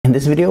In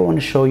this video, I want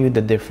to show you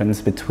the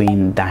difference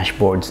between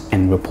dashboards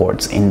and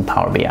reports in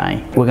Power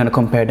BI. We're going to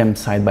compare them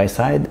side by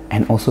side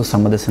and also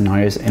some of the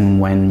scenarios in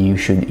when you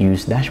should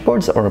use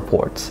dashboards or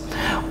reports.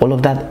 All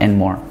of that and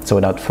more. So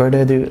without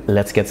further ado,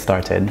 let's get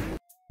started.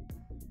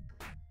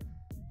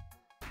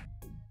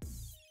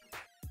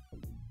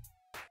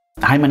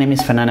 Hi, my name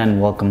is Fernan and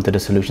welcome to the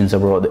Solutions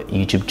Abroad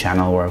YouTube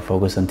channel where I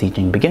focus on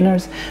teaching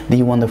beginners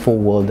the wonderful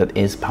world that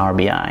is Power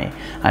BI.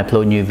 I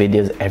upload new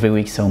videos every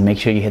week, so make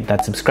sure you hit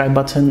that subscribe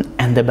button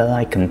and the bell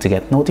icon to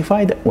get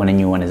notified when a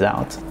new one is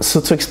out.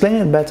 So to explain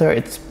it better,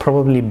 it's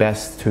probably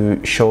best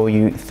to show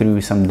you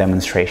through some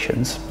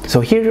demonstrations. So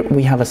here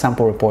we have a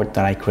sample report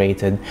that I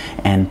created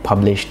and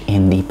published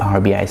in the Power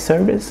BI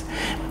service.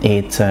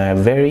 It's a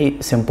very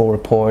simple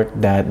report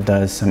that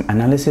does some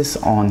analysis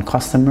on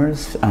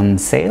customers and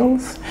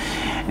sales.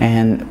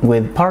 And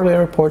with Power BI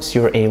reports,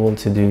 you're able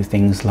to do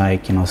things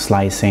like,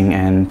 slicing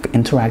and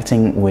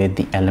interacting with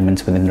the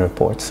elements within the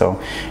report.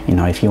 So,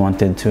 if you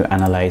wanted to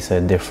analyze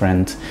a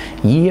different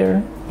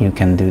year, you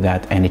can do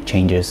that, and it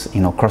changes,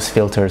 cross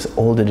filters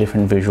all the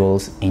different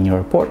visuals in your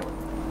report.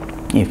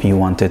 If you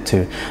wanted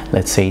to,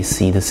 let's say,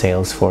 see the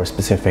sales for a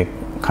specific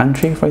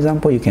country, for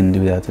example, you can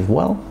do that as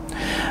well.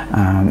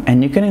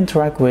 And you can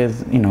interact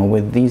with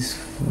with these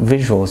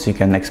visuals. You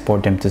can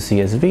export them to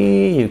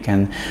CSV, you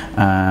can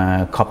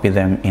copy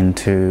them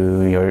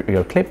into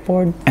your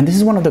clipboard. And this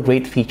is one of the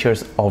great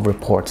features of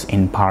reports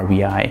in Power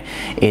BI.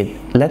 It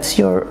lets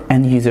your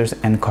end users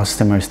and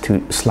customers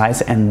to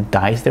slice and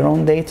dice their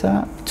own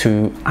data,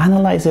 to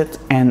analyze it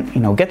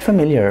and get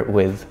familiar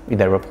with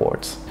their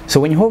reports. So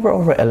when you hover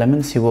over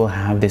elements, you will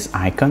have this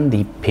icon,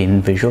 the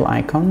pin visual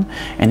icon,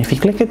 and if you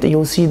click it,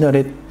 you'll see that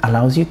it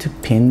allows you to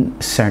pin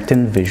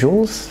certain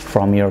visuals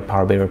from your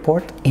Power BI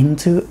report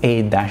into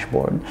a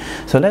dashboard.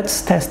 So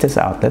let's test this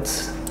out.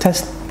 Let's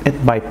test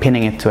it by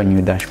pinning it to a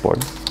new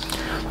dashboard.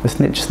 Let's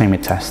just name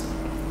it test.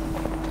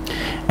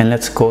 And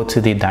let's go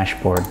to the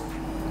dashboard.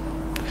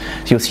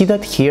 So you'll see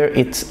that here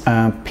it's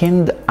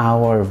pinned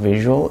our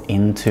visual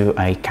into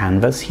a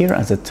canvas here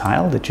as a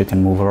tile that you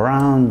can move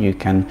around, you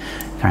can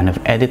kind of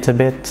edit a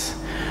bit.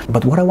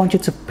 But what I want you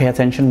to pay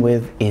attention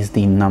with is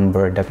the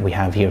number that we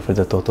have here for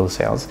the total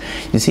sales.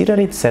 You see that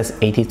it says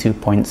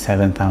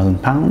 82.7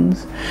 thousand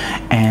pounds,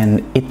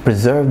 and it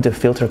preserved the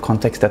filter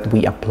context that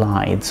we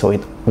applied. So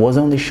it was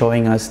only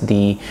showing us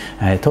the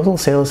total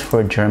sales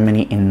for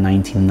Germany in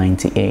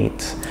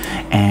 1998.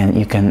 And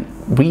you can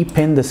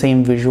repin the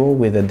same visual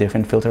with a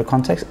different filter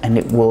context and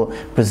it will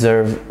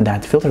preserve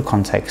that filter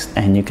context,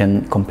 and you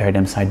can compare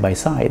them side by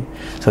side.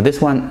 So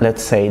this one,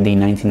 let's say the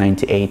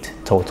 1998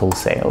 total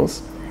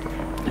sales.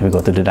 If we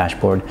go to the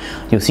dashboard,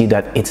 you'll see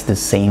that it's the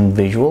same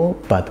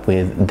visual but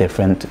with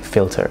different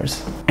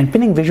filters. And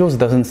pinning visuals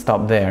doesn't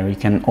stop there. You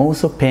can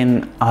also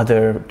pin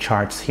other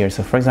charts here.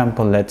 So for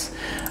example, let's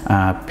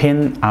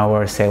pin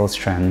our sales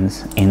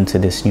trends into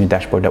this new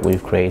dashboard that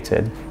we've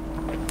created.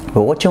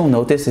 But what you'll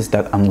notice is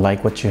that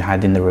unlike what you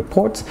had in the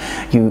reports,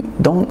 you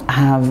don't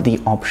have the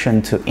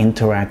option to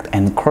interact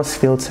and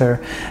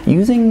cross-filter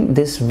using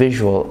this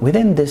visual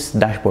within this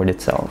dashboard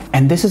itself.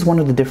 And this is one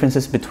of the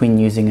differences between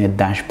using a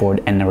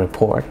dashboard and a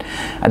report.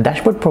 A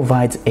dashboard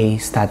provides a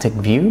static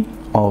view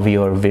of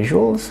your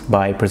visuals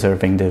by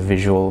preserving the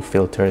visual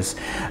filters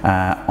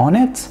on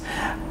it,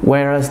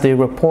 whereas the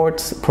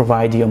reports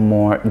provide you a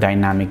more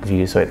dynamic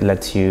view, so it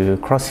lets you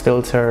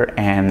cross-filter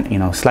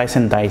and slice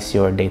and dice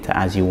your data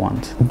as you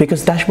want.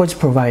 Because dashboards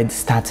provide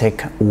static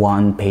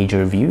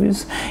one-pager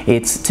views,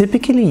 it's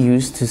typically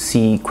used to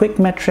see quick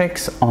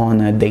metrics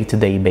on a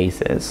day-to-day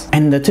basis.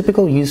 And the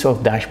typical use of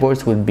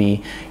dashboards would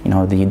be,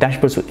 the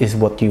dashboards is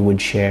what you would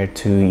share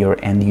to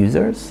your end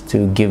users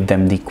to give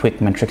them the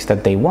quick metrics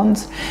that they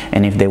want.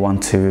 And if they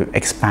want to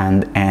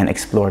expand and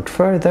explore it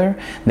further,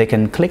 they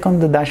can click on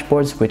the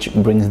dashboards, which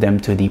brings them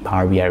to the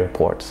Power BI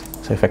reports.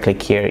 So if I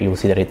click here, you'll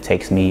see that it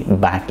takes me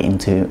back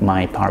into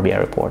my Power BI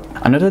report.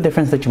 Another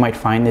difference that you might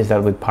find is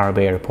that with Power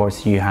BI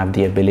reports, you have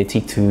the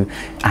ability to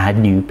add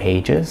new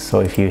pages.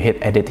 So if you hit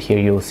edit here,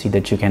 you'll see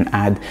that you can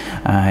add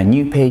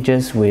new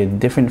pages with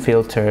different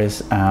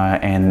filters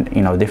and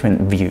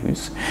different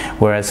views.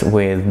 Whereas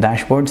with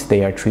dashboards,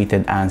 they are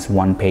treated as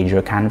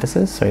one-pager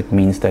canvases. So it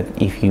means that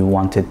if you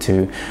wanted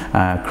to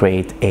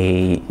create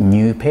a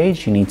new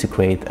page, you need to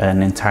create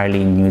an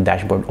entirely new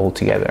dashboard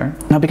altogether.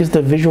 Now, because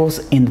the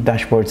visuals in the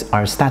dashboards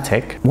are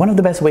static, one of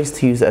the best ways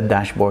to use a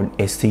dashboard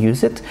is to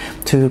use it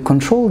to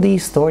control the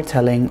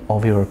storytelling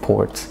of your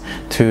reports,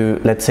 to,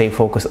 let's say,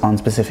 focus on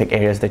specific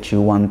areas that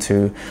you want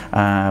to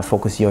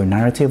focus your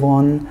narrative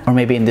on, or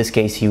maybe in this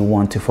case you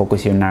want to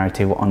focus your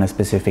narrative on a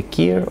specific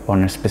year,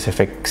 on a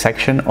specific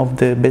section of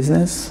the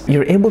business.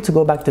 You're able to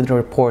go back to the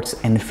reports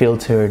and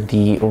filter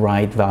the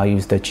right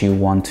values that you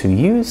want to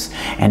use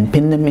and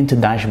pin them into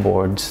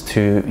dashboards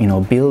to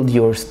build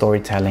your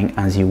storytelling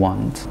as you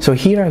want. So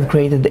here I've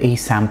created a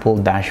sample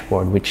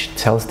dashboard which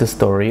tells the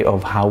story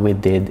of how we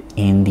did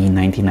in the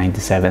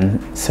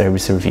 1997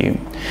 service review.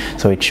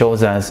 So it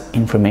shows us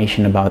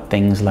information about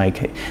things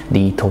like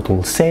the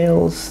total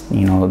sales,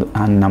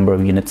 a number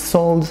of units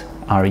sold,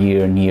 our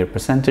year-on-year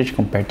percentage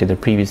compared to the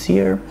previous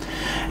year.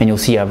 And you'll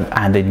see I've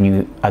added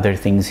new other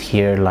things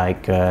here,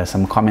 like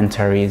some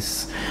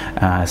commentaries,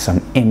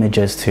 some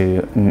images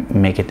to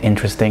make it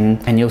interesting.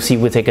 And you'll see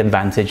we take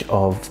advantage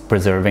of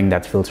preserving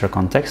that filter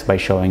context by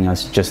showing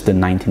us just the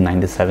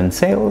 1997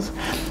 sales.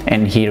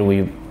 And here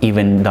we've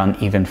even done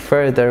even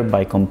further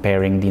by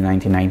comparing the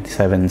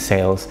 1997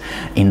 sales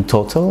in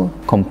total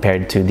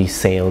compared to the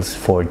sales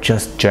for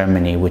just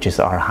Germany, which is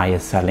our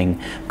highest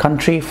selling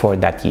country for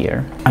that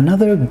year.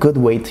 Another good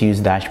way to use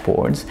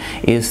dashboards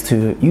is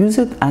to use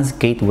it as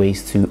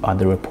gateways to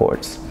other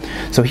reports.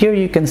 So here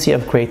you can see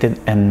I've created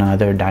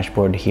another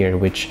dashboard here,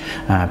 which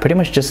pretty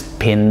much just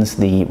pins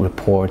the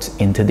reports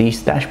into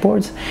these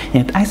dashboards,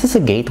 and it acts as a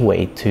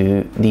gateway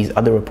to these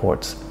other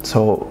reports.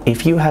 So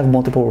if you have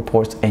multiple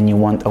reports and you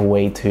want a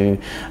way to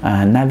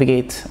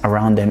navigate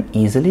around them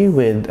easily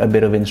with a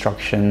bit of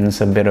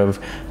instructions, a bit of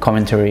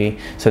commentary,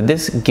 so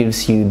this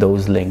gives you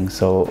those links,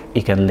 so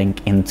you can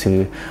link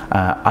into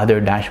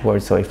other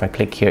dashboards. So if I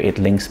click here, it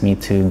links me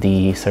to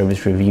the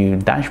service review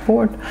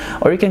dashboard,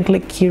 or you can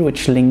click here,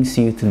 which links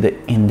you to the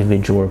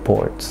individual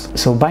reports.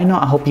 So by now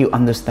I hope you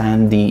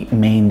understand the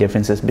main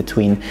differences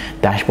between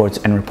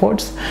dashboards and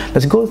reports.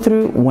 Let's go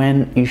through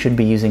when you should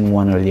be using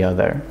one or the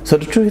other. So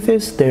the truth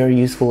is they're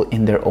useful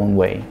in their own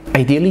way.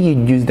 Ideally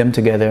you'd use them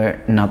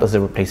together, not as a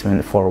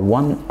replacement for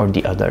one or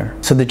the other.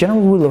 So the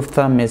general rule of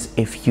thumb is,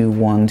 if you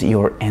want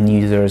your end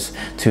users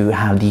to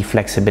have the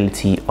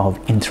flexibility of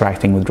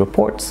interacting with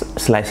reports,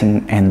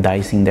 slicing and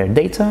dicing their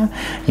data,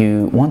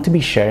 you want to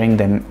be sharing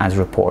them as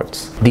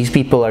reports. These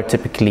people are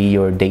typically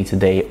your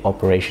day-to-day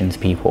operations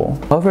people.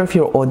 However, if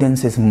your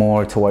audience is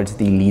more towards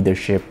the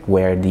leadership,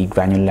 where the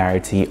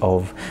granularity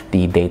of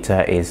the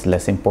data is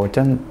less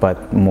important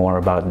but more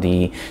about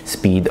the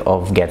speed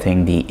of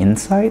getting the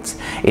insights,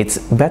 it's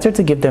better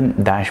to give them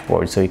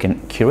dashboards so you can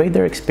curate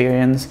their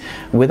experience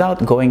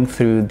without going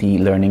through the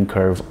learning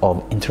curve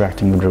of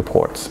interacting with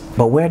reports.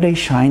 But where they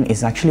shine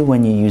is actually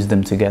when you use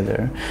them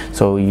together.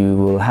 So you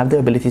will have the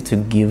ability to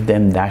give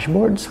them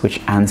dashboards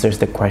which answers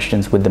the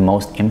questions with the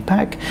most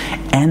impact,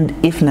 and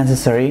if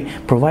necessary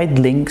provide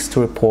links to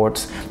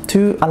reports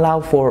to allow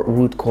for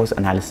root cause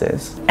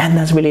analysis. And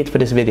that's really it for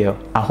this video.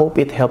 I hope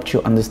it helped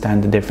you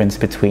understand the difference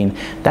between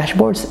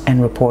dashboards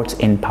and reports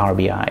in Power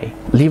BI.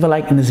 Leave a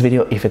like in this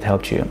video if it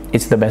helped you.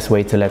 It's the best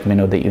way to let me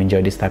know that you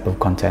enjoy this type of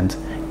content.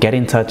 Get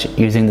in touch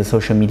using the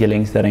social media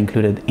links that are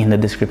included in the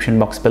description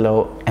box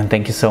below, and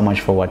thank you so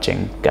much for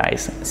watching,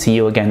 guys. See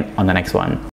you again on the next one.